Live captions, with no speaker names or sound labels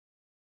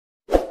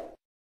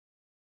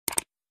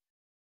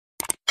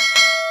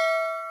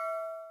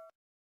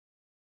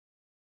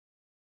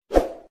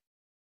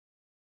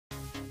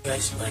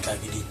guys, balik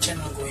lagi di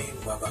channel gue,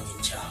 Babang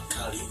Incal.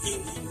 Kali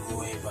ini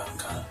gue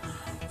bakal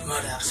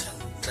mereaksi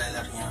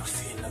trailernya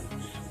film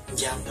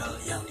Junglee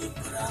yang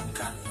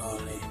diperankan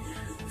oleh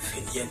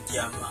Vidyut,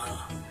 Jammwal,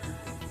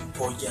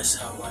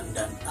 Sawan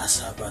dan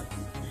Asabat.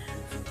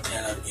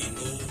 Trailer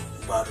ini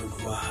baru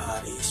 2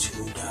 hari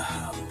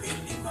sudah hampir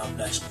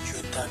 15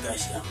 juta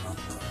guys yang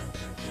nonton.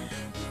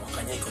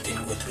 Makanya ikutin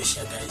gue terus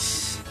ya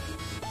guys.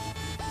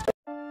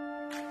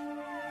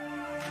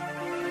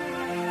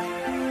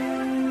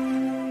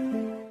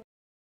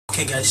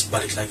 Oke guys,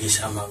 balik lagi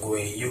sama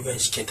gue. Yuk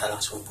guys, kita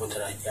langsung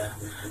putar aja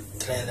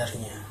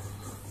trailernya.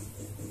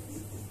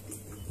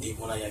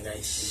 Dimulai ya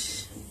guys.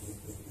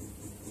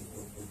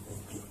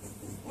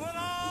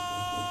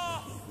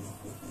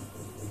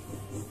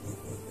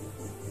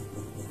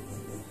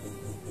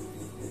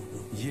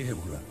 ये है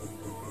भूला,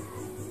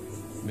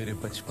 मेरे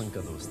बचपन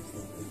का दोस्त।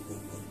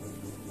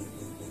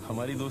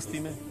 हमारी दोस्ती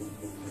में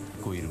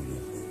कोई रूल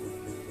नहीं।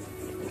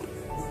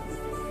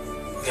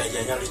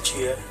 Gajahnya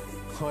lucu ya.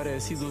 और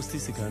ऐसी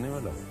दोस्ती सिखाने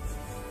वाला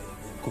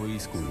कोई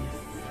स्कूल नहीं।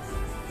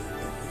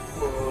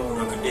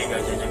 Udah gede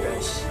gajahnya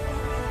guys.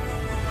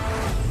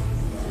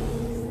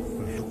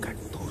 Look at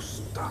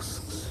those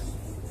tusks.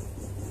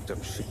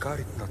 जब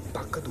शिकार इतना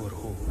ताकतवर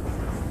हो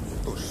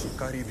तो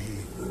शिकारी भी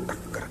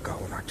टक्कर का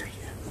होना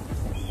चाहिए।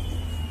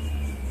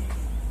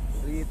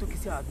 ये तो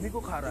किसी आदमी को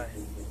खा रहा है।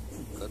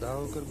 गधा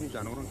होकर भी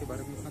जानवरों के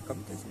बारे में इतना कम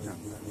कैसे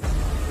जानता है?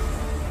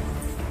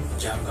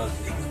 Jungle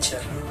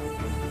Picture.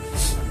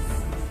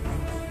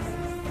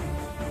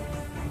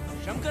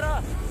 Shankara,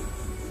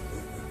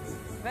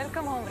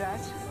 welcome home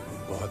राज।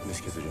 बहुत मिस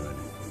किया तुझे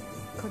मैंने।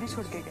 खुद ही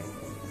छोड़ के गए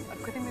और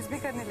खुद ही मिस भी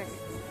करने लगे।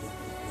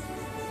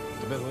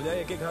 तुम्हें हो जाए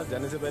एक एक हाथ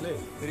जाने से पहले,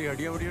 तेरी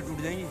हड्डियां वड्डियां टूट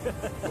जाएंगी।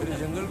 तेरे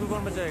जंगल को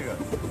कौन बचाएगा?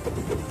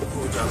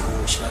 Udah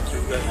musnah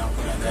juga yang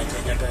punya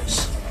gajahnya guys.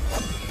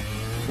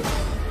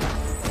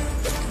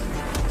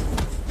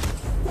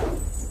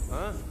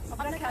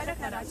 अपना ख्याल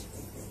रखना राज।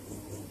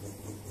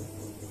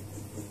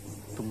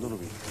 तुम दोनों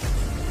भी।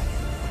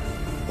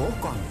 वो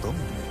कौन तुम?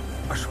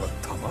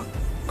 अश्वत्थामा?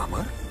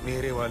 अमर?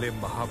 मेरे वाले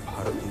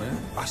महाभारत में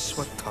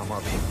अश्वत्थामा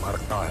भी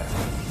मरता है।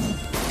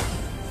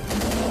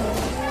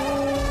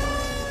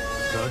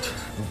 राज,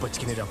 बच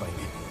के नहीं जा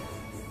पाएंगे।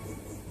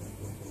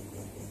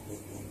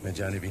 मैं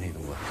जाने भी नहीं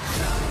दूंगा।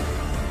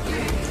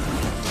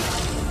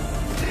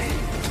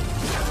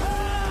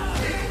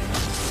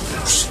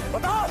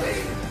 बता।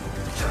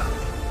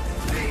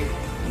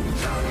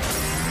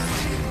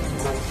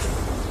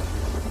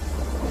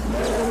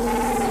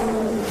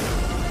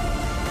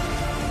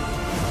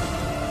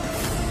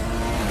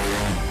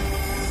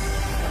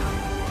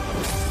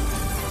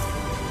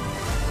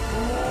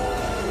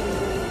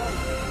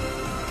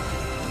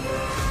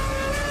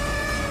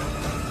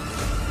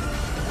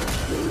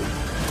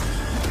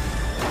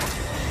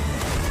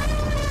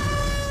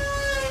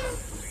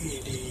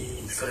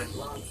 Ini keren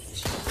banget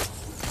guys.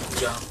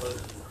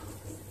 Junglee.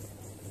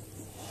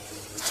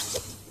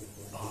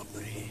 बाप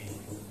रे,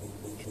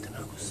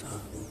 इतना गुस्सा।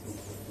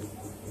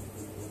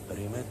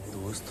 अरे मैं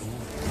दोस्त हूँ।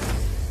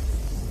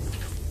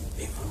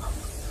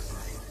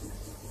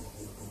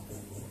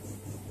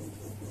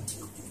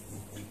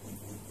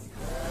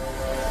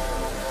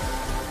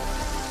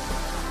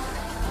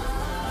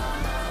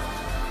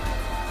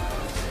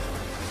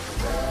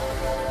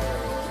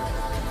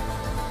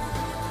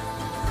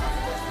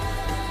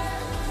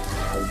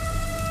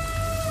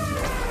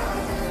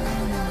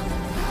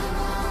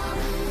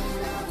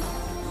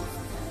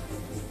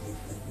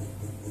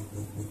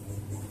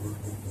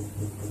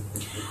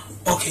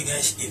 Oke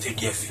guys, itu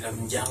dia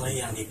film Junglee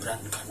yang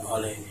diperankan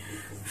oleh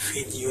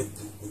Vidyut,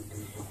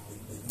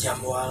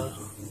 Jammwal,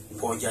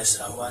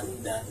 Sawan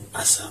dan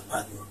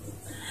Asabat.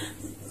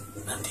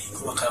 Nanti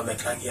gue bakal back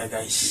lagi ya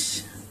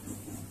guys.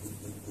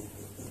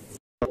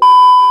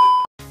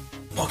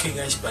 Oke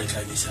guys, balik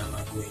lagi sama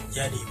gue.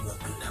 Jadi buat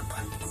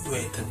pendapat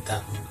gue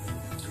tentang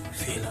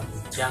film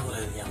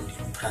Junglee yang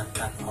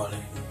diperankan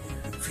oleh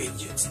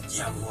Vidyut,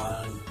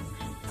 Jammwal,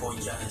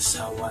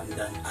 Sawan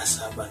dan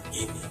Asabat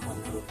ini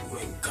menurut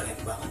gue keren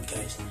banget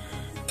guys,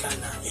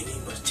 karena ini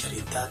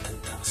bercerita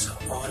tentang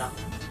seorang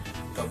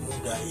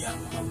pemuda yang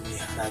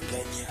memelihara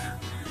gajah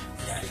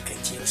dari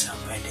kecil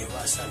sampai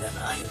dewasa dan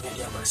akhirnya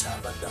dia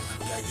bersahabat dengan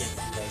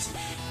gajahnya guys.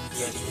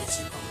 Jadinya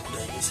si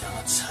pemuda ini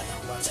sangat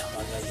sayang banget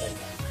sama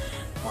gajahnya,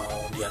 mau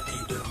dia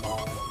tidur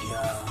mau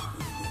dia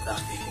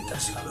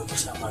beraktivitas selalu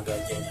bersama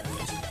gajahnya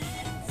guys.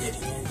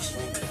 Jadinya di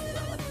sini keren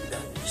banget,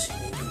 dan di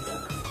sini juga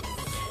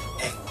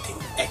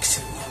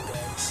actionnya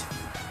guys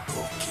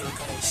gokil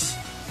guys,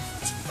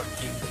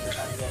 seperti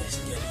beneran guys.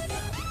 Jadinya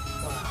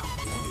wah,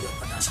 gue juga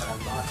penasaran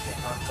banget kayak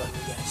nonton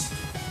guys.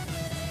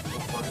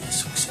 Pokoknya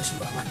sukses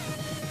banget.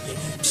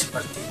 Ini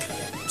seperti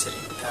kayak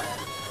cerita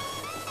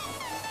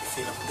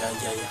film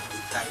gajah yang di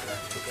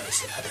Thailand tuh guys.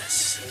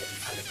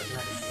 Ada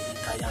pernah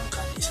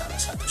ditayangkan di salah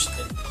satu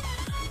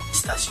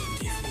stasiun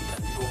TV,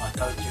 dan gue gak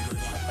tahu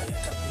judulnya apa ya,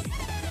 tapi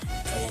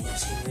kayaknya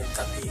sih ini,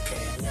 tapi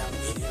kayaknya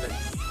ini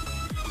lebih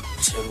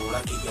seru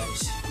lagi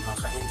guys.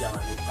 Makanya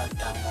jangan lupa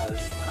tanggal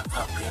 5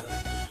 April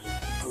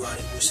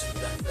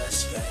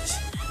 2019 guys,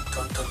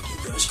 tonton di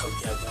bioskop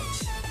ya guys.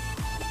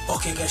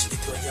 Oke guys,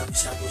 itu aja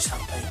bisa gue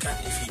sampaikan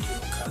di video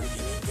kali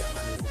ini.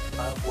 Jangan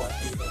lupa buat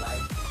di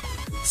like,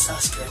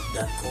 subscribe,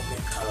 dan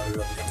komen kalau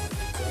lo pengen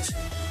request,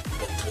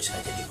 dan terus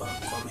aja di kolom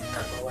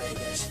komentar bawah ya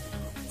guys.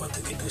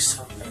 Untuk itu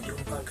sampai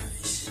jumpa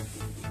guys.